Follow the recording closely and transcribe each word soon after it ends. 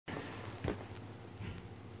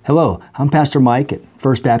Hello, I'm Pastor Mike at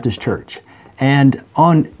First Baptist Church. And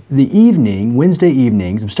on the evening, Wednesday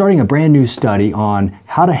evenings, I'm starting a brand new study on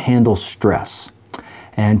how to handle stress.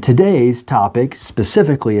 And today's topic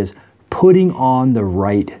specifically is putting on the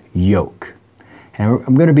right yoke. And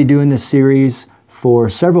I'm going to be doing this series for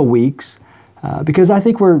several weeks because I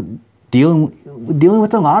think we're dealing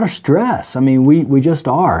with a lot of stress. I mean, we just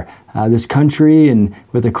are. This country and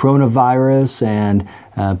with the coronavirus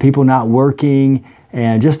and people not working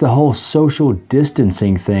and just the whole social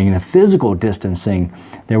distancing thing and the physical distancing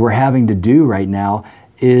that we're having to do right now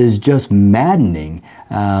is just maddening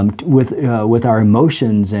with our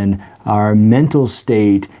emotions and our mental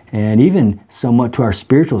state and even somewhat to our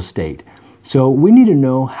spiritual state. So we need to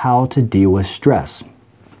know how to deal with stress.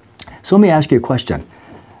 So let me ask you a question.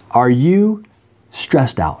 Are you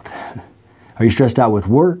stressed out? Are you stressed out with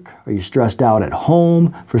work? Are you stressed out at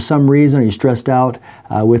home for some reason? Are you stressed out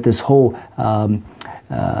with this whole,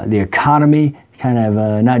 the economy kind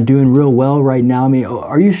of not doing real well right now? I mean,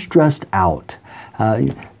 are you stressed out?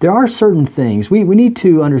 There are certain things. We need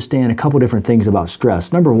to understand a couple different things about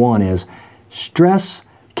stress. Number one is stress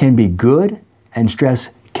can be good and stress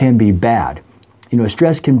can be bad. You know,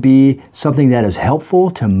 stress can be something that is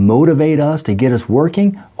helpful to motivate us, to get us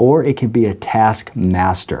working, or it can be a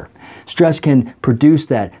taskmaster. Stress can produce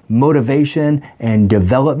that motivation and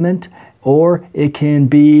development, or it can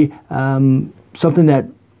be something that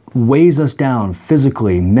weighs us down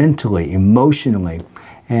physically, mentally, emotionally,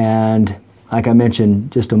 and like I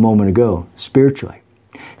mentioned just a moment ago, spiritually.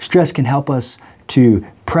 Stress can help us to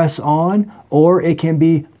press on, or it can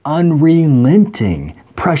be unrelenting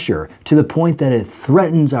pressure to the point that it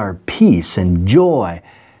threatens our peace and joy,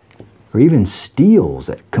 or even steals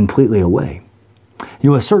it completely away. You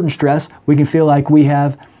know, with certain stress, we can feel like we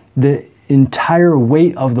have the entire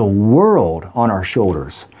weight of the world on our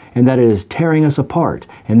shoulders, and that it is tearing us apart,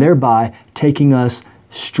 and thereby taking us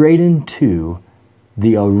straight into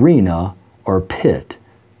the arena or pit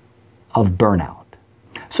of burnout.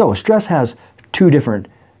 So stress has two different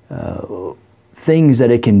things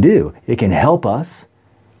that it can do. It can help us,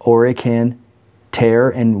 or it can tear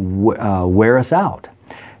and wear us out.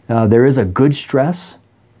 There is a good stress,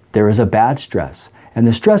 there is a bad stress. And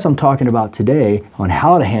the stress I'm talking about today on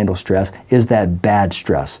how to handle stress is that bad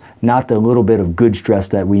stress, not the little bit of good stress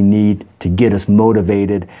that we need to get us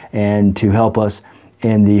motivated and to help us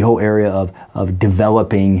in the whole area of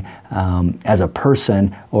developing as a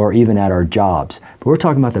person or even at our jobs. But we're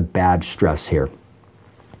talking about the bad stress here.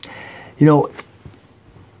 You know,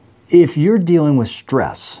 if you're dealing with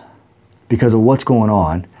stress because of what's going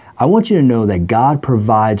on, I want you to know that God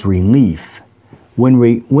provides relief when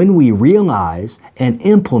we realize and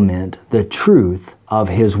implement the truth of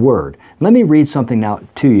His Word. Let me read something out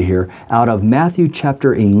to you here out of Matthew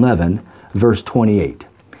chapter 11, verse 28.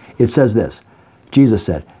 It says this, Jesus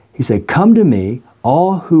said, He said, "Come to me,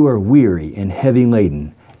 all who are weary and heavy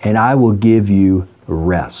laden, and I will give you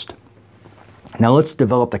rest." Now let's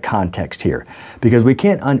develop the context here, because we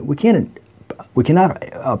cannot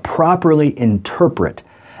properly interpret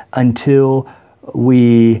until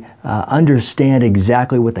we understand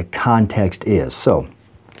exactly what the context is. So,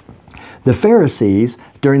 the Pharisees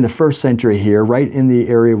during the first century here, right in the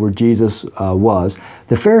area where Jesus was,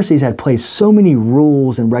 the Pharisees had placed so many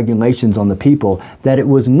rules and regulations on the people that it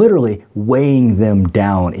was literally weighing them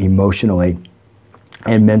down emotionally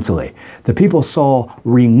and mentally. The people saw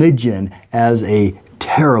religion as a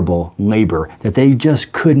terrible labor that they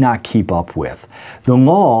just could not keep up with. The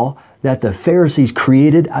law that the Pharisees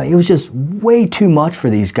created, it was just way too much for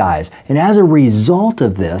these guys. And as a result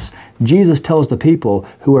of this, Jesus tells the people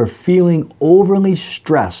who are feeling overly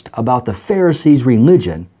stressed about the Pharisees'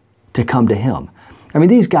 religion to come to Him. I mean,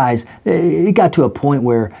 these guys, it got to a point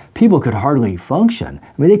where people could hardly function.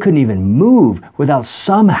 I mean, they couldn't even move without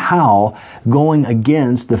somehow going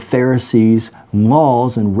against the Pharisees'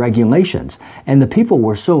 laws and regulations. And the people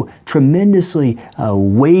were so tremendously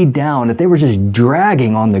weighed down that they were just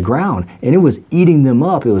dragging on the ground. And it was eating them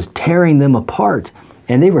up. It was tearing them apart.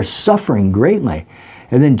 And they were suffering greatly.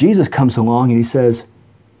 And then Jesus comes along and He says,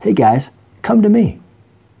 "Hey guys, come to me."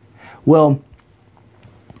 Well,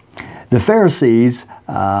 the Pharisees,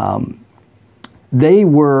 they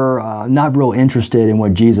were not real interested in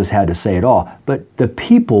what Jesus had to say at all. But the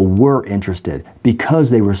people were interested because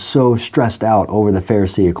they were so stressed out over the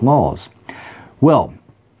Pharisaic laws. Well,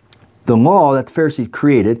 the law that the Pharisees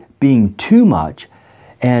created being too much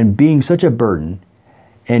and being such a burden,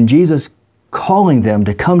 and Jesus calling them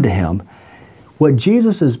to come to Him, what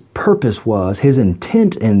Jesus' purpose was, His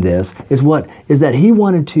intent in this, is that He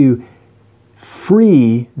wanted to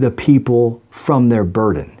free the people from their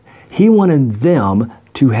burden. He wanted them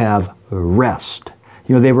to have rest.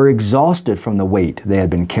 They were exhausted from the weight they had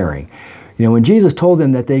been carrying. When Jesus told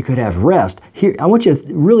them that they could have rest, here, I want you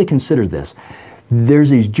to really consider this. There's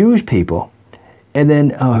these Jewish people, and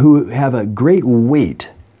then who have a great weight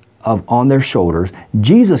on their shoulders.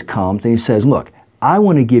 Jesus comes and he says, look, I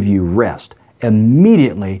want to give you rest.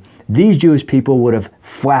 Immediately, these Jewish people would have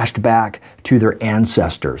flashed back to their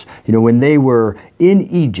ancestors. When they were in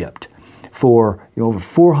Egypt for over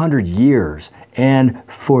 400 years, and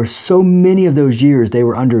for so many of those years, they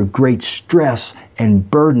were under great stress and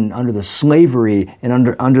burden under the slavery and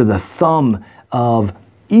under the thumb of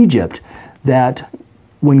Egypt, that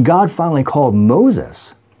when God finally called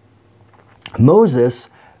Moses, Moses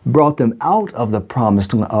brought them out of the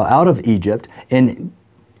promised, out of Egypt, and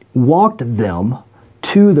walked them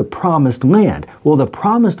to the promised land. Well, the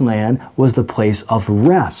promised land was the place of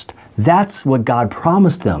rest. That's what God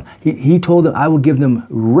promised them. He told them, I will give them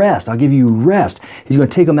rest. I'll give you rest. He's going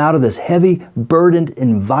to take them out of this heavy, burdened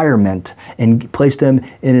environment and place them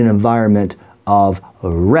in an environment of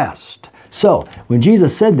rest. So, when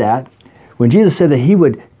Jesus said that he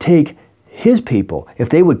would take his people, if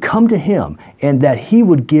they would come to him, and that he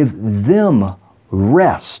would give them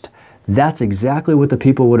rest, that's exactly what the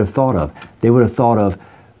people would have thought of. They would have thought of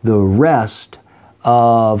the rest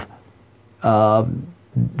of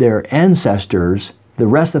their ancestors, the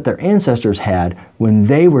rest that their ancestors had when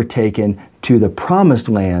they were taken to the promised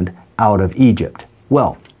land out of Egypt.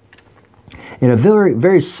 Well, in a very,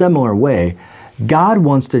 very similar way, God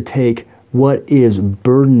wants to take what is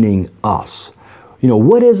burdening us.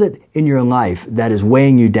 What is it in your life that is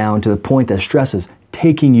weighing you down to the point that stress is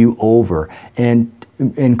taking you over and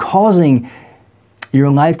causing your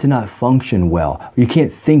life to not function well? You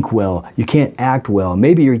can't think well. You can't act well.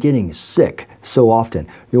 Maybe you're getting sick so often.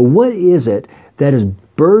 What is it that is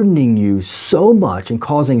burdening you so much and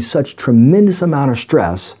causing such tremendous amount of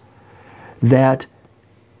stress that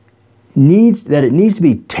it needs to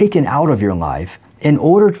be taken out of your life in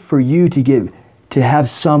order for you to have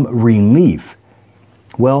some relief?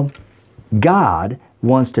 Well, God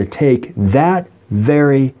wants to take that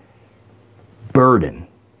very burden.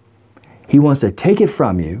 He wants to take it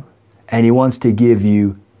from you, and he wants to give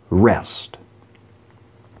you rest.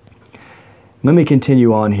 Let me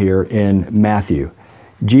continue on here in Matthew.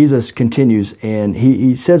 Jesus continues, and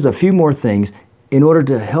he says a few more things in order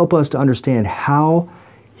to help us to understand how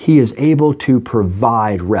he is able to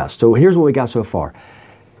provide rest. So here's what we got so far.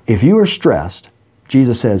 If you are stressed,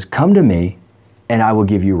 Jesus says, come to me, and I will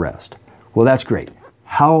give you rest. Well, that's great.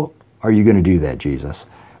 How are you going to do that, Jesus?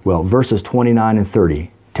 Well, verses 29 and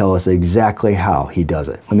 30 tell us exactly how he does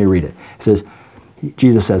it. Let me read it. It says,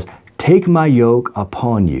 Jesus says, take my yoke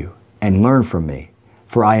upon you and learn from me,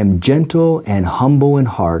 for I am gentle and humble in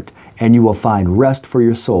heart, and you will find rest for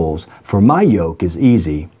your souls. For my yoke is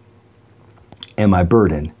easy and my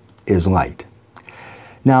burden is light.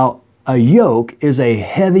 Now, a yoke is a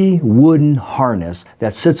heavy wooden harness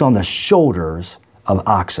that sits on the shoulders of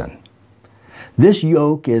oxen. This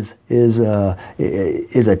yoke is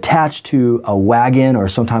attached to a wagon or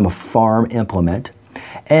some type of farm implement,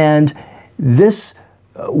 and this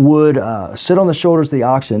would sit on the shoulders of the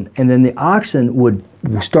oxen, and then the oxen would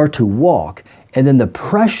start to walk, and then the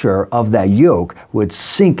pressure of that yoke would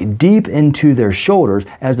sink deep into their shoulders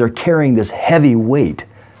as they're carrying this heavy weight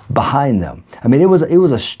behind them. I mean, it was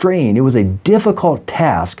a strain. It was a difficult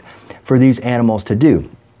task for these animals to do.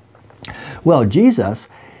 Well, Jesus,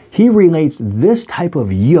 he relates this type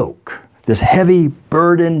of yoke, this heavy,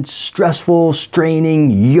 burdened, stressful,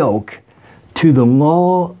 straining yoke, to the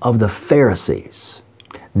law of the Pharisees.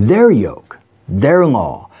 Their yoke, their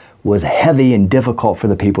law, was heavy and difficult for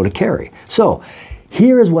the people to carry. So,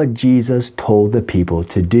 here is what Jesus told the people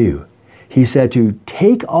to do. He said to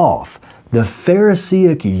take off the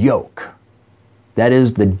Pharisaic yoke, that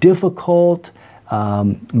is the difficult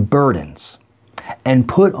burdens, and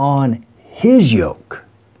put on his yoke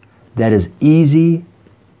that is easy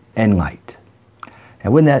and light.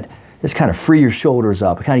 And wouldn't that just kind of free your shoulders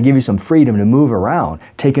up, kind of give you some freedom to move around,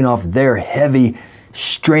 taking off their heavy,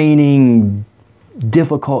 straining,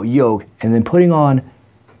 difficult yoke, and then putting on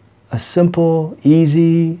a simple,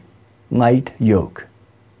 easy, light yoke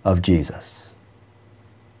of Jesus.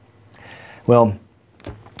 Well,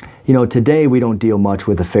 today we don't deal much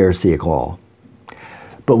with the Pharisaic law,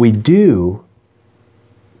 but we do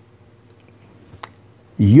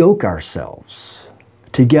yoke ourselves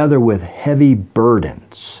together with heavy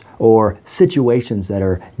burdens or situations that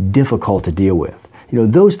are difficult to deal with.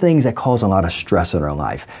 those things that cause a lot of stress in our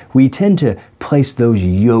life. We tend to place those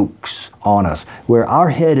yokes on us where our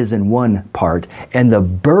head is in one part and the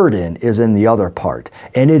burden is in the other part.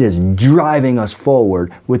 And it is driving us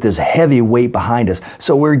forward with this heavy weight behind us.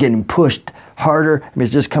 So we're getting pushed harder.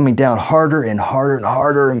 It's just coming down harder and harder and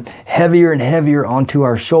harder and heavier onto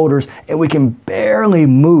our shoulders. And we can barely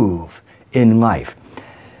move in life.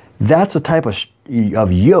 That's a type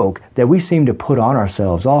of yoke that we seem to put on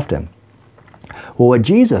ourselves often. Well, what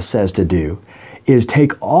Jesus says to do is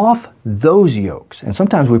take off those yokes, and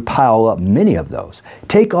sometimes we pile up many of those.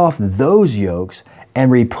 Take off those yokes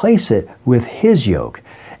and replace it with His yoke.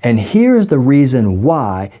 And here's the reason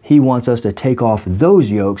why He wants us to take off those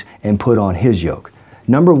yokes and put on His yoke.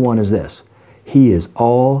 Number one is this: He is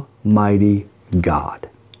Almighty God.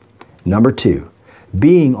 Number two,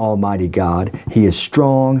 being Almighty God, He is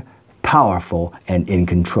strong, powerful, and in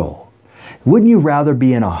control. Wouldn't you rather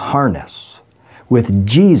be in a harness with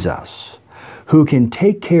Jesus, who can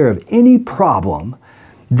take care of any problem,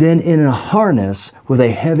 than in a harness with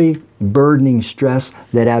a heavy, burdening stress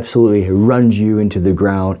that absolutely runs you into the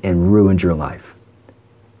ground and ruins your life?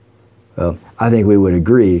 Well, I think we would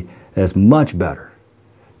agree that it's much better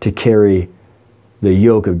to carry the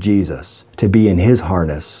yoke of Jesus, to be in His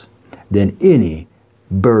harness, than any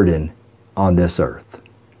burden on this earth.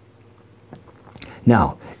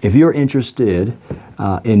 Now, if you're interested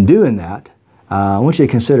in doing that, I want you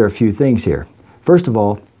to consider a few things here. First of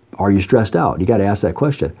all, are you stressed out? You got to ask that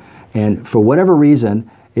question. And for whatever reason,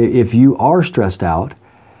 if you are stressed out,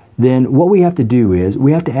 then what we have to do is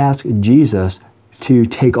we have to ask Jesus to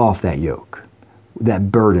take off that yoke, that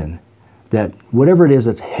burden, that whatever it is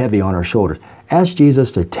that's heavy on our shoulders. Ask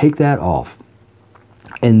Jesus to take that off,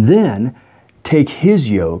 and then take His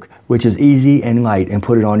yoke, which is easy and light, and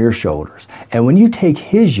put it on your shoulders. And when you take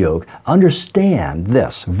His yoke, understand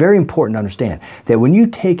this, very important to understand, that when you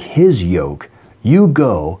take His yoke, you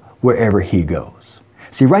go wherever He goes.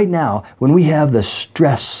 See, right now, when we have the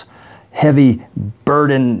stress, heavy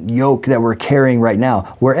burden yoke that we're carrying right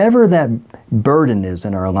now, wherever that burden is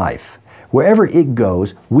in our life, wherever it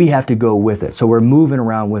goes, we have to go with it. So we're moving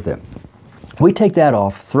around with it. We take that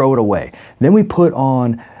off, throw it away. Then we put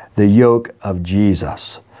on the yoke of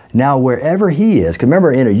Jesus. Now, wherever He is, because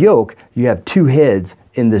remember, in a yoke, you have two heads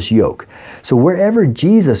in this yoke. So wherever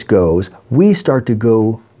Jesus goes, we start to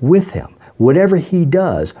go with Him. Whatever He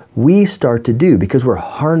does, we start to do because we're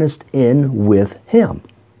harnessed in with Him.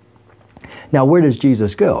 Now, where does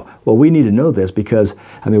Jesus go? Well, we need to know this because,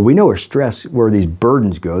 we know where these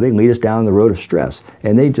burdens go. They lead us down the road of stress,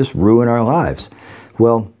 and they just ruin our lives.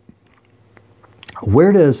 Well,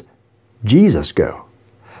 where does Jesus go?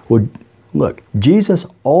 Well, look, Jesus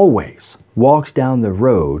always walks down the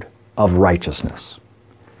road of righteousness.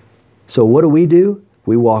 So what do?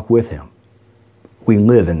 We walk with Him. We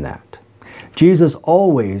live in that. Jesus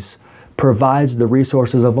always provides the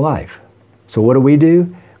resources of life. So what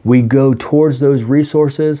do? We go towards those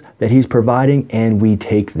resources that He's providing and we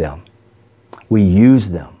take them. We use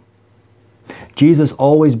them. Jesus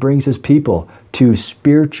always brings His people to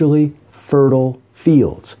spiritually fertile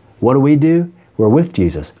fields. What do? We're with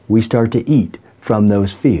Jesus. We start to eat from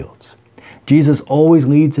those fields. Jesus always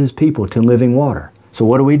leads His people to living water. So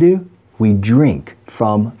what do? We drink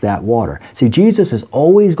from that water. See, Jesus is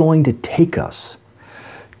always going to take us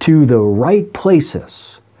to the right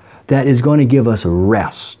places that is going to give us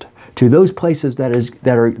rest, to those places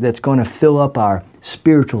that's going to fill up our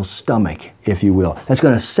spiritual stomach, if you will. That's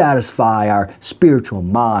going to satisfy our spiritual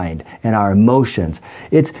mind and our emotions.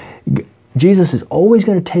 Jesus is always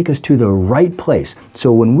going to take us to the right place.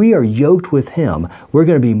 So when we are yoked with Him, we're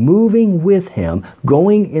going to be moving with Him,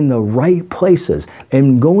 going in the right places.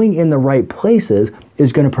 And going in the right places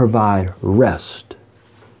is going to provide rest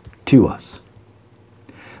to us.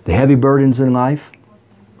 The heavy burdens in life,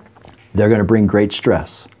 they're going to bring great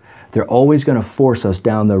stress. They're always going to force us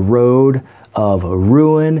down the road of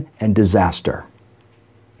ruin and disaster.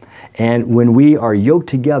 And when we are yoked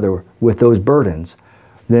together with those burdens,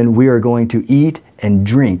 then we are going to eat and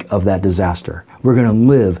drink of that disaster. We're going to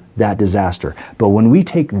live that disaster. But when we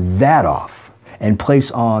take that off and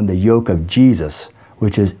place on the yoke of Jesus,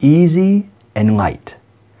 which is easy and light,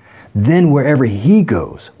 then wherever He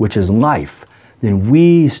goes, which is life, then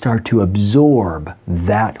we start to absorb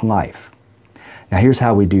that life. Now here's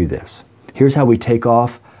how we do this. Here's how we take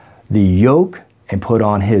off the yoke and put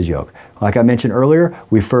on His yoke. Like I mentioned earlier,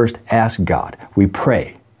 we first ask God. We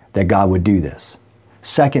pray that God would do this.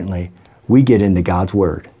 Secondly, we get into God's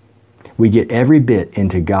Word. We get every bit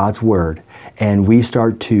into God's Word, and we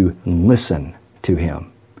start to listen to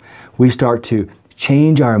Him. We start to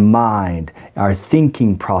change our mind our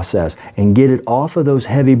thinking process and get it off of those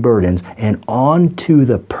heavy burdens and onto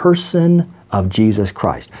the person of Jesus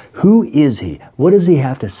Christ. Who is He? What does He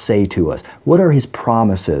have to say to us? What are His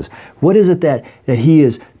promises? What is it that He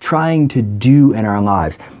is trying to do in our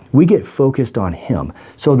lives? We get focused on Him.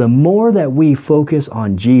 So the more that we focus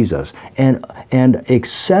on Jesus and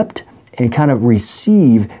accept and kind of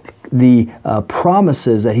receive the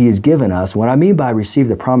promises that He has given us. What I mean by receive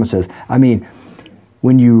the promises, I mean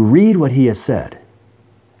when you read what He has said,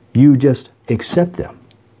 you just accept them.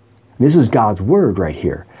 This is God's Word right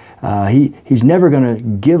here. He's never going to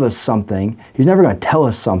give us something. He's never going to tell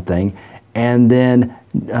us something and then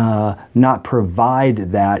not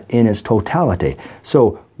provide that in its totality.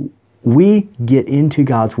 So we get into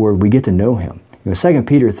God's Word. We get to know Him. 2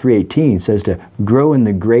 Peter 3:18 says to grow in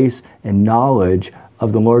the grace and knowledge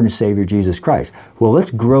of the Lord and Savior Jesus Christ. Well, let's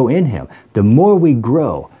grow in Him. The more we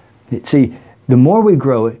grow, see, the more we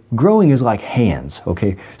grow, growing is like hands,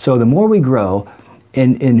 okay? So the more we grow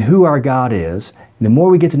in who our God is, the more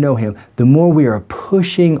we get to know Him, the more we are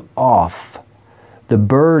pushing off the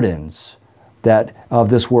burdens of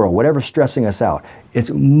this world, whatever's stressing us out. It's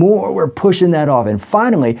more we're pushing that off. And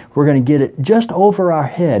finally, we're going to get it just over our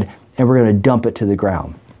head and we're going to dump it to the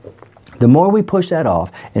ground. The more we push that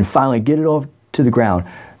off and finally get it off to the ground,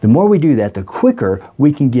 the more we do that, the quicker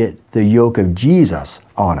we can get the yoke of Jesus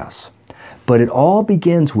on us. But it all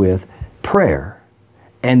begins with prayer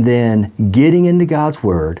and then getting into God's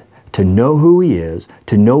Word to know who He is,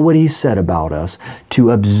 to know what He said about us,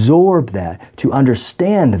 to absorb that, to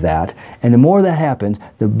understand that. And the more that happens,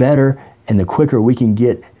 the better and the quicker we can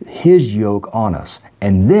get His yoke on us.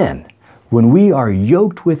 And then, when we are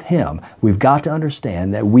yoked with Him, we've got to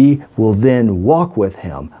understand that we will then walk with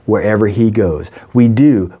Him wherever He goes. We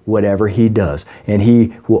do whatever He does. And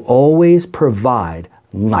He will always provide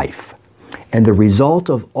life. And the result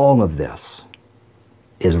of all of this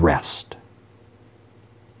is rest.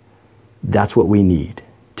 That's what we need.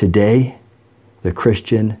 Today, the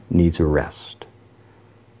Christian needs a rest.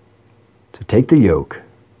 So take the yoke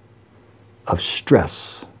of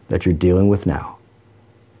stress that you're dealing with now.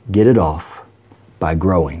 Get it off by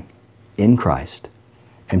growing in Christ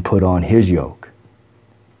and put on His yoke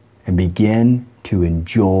and begin to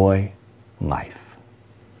enjoy life.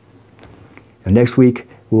 And next week,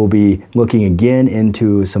 we'll be looking again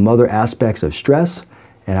into some other aspects of stress.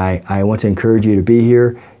 And I want to encourage you to be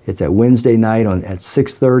here. It's at Wednesday night at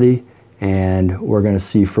 6:30, and we're going to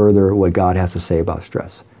see further what God has to say about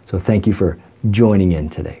stress. So thank you for joining in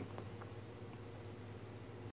today.